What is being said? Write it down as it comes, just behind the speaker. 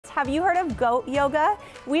Have you heard of goat yoga?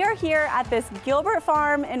 We are here at this Gilbert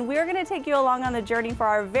farm and we're going to take you along on the journey for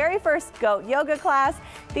our very first goat yoga class.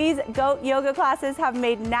 These goat yoga classes have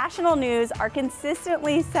made national news, are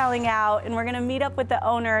consistently selling out, and we're going to meet up with the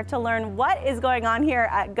owner to learn what is going on here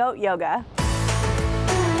at goat yoga.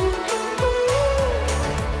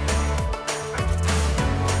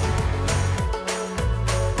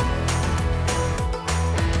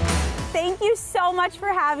 Thank you so much for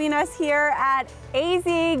having us here at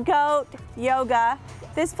Maisy Goat Yoga.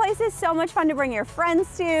 This place is so much fun to bring your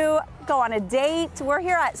friends to, go on a date. We're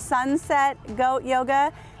here at Sunset Goat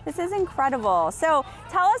Yoga. This is incredible. So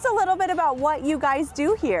tell us a little bit about what you guys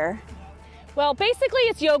do here. Well, basically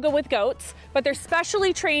it's yoga with goats, but they're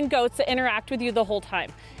specially trained goats that interact with you the whole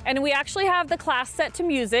time. And we actually have the class set to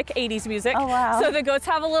music, 80s music. Oh, wow. So the goats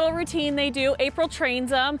have a little routine they do. April trains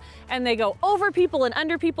them, and they go over people and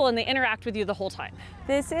under people, and they interact with you the whole time.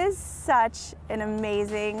 This is such an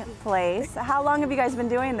amazing place. How long have you guys been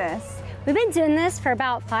doing this? We've been doing this for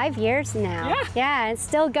about 5 years now. Yeah, it's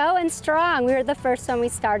still going strong. We were the first one. We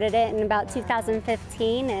started it in about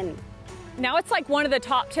 2015, and now it's like one of the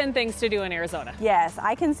top 10 things to do in Arizona. Yes,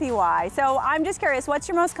 I can see why. So I'm just curious, what's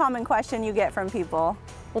your most common question you get from people?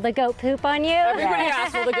 will the goat poop on you? Everybody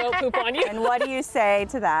asks, will the goat poop on you? And what do you say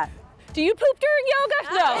to that? Do you poop during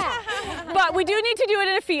yoga? No. But we do need to do it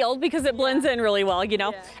in a field because it blends in really well, you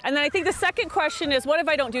know? Yeah. And then I think the second question is, what if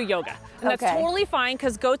I don't do yoga? And that's totally fine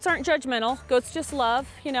because goats aren't judgmental. Goats just love,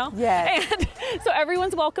 you know? Yes. And so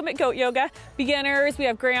everyone's welcome at goat yoga. Beginners, we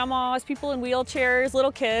have grandmas, people in wheelchairs,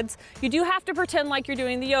 little kids. You do have to pretend like you're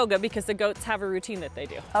doing the yoga because the goats have a routine that they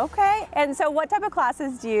do. Okay. And so what type of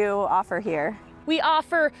classes do you offer here? We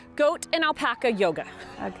offer goat and alpaca yoga.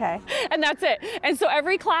 Okay. And that's it. And so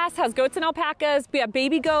every class has goats and alpacas. We have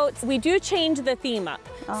baby goats. We do change the theme up.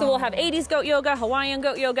 So we'll have 80s goat yoga, Hawaiian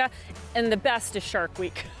goat yoga, and the best is Shark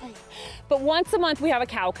Week. But once a month we have a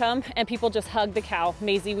cow come and people just hug the cow.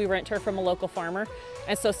 Maisy, we rent her from a local farmer.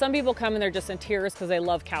 And so some people come and they're just in tears because they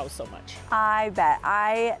love cows so much. I bet.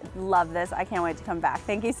 I love this. I can't wait to come back.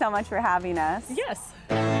 Thank you so much for having us. Yes.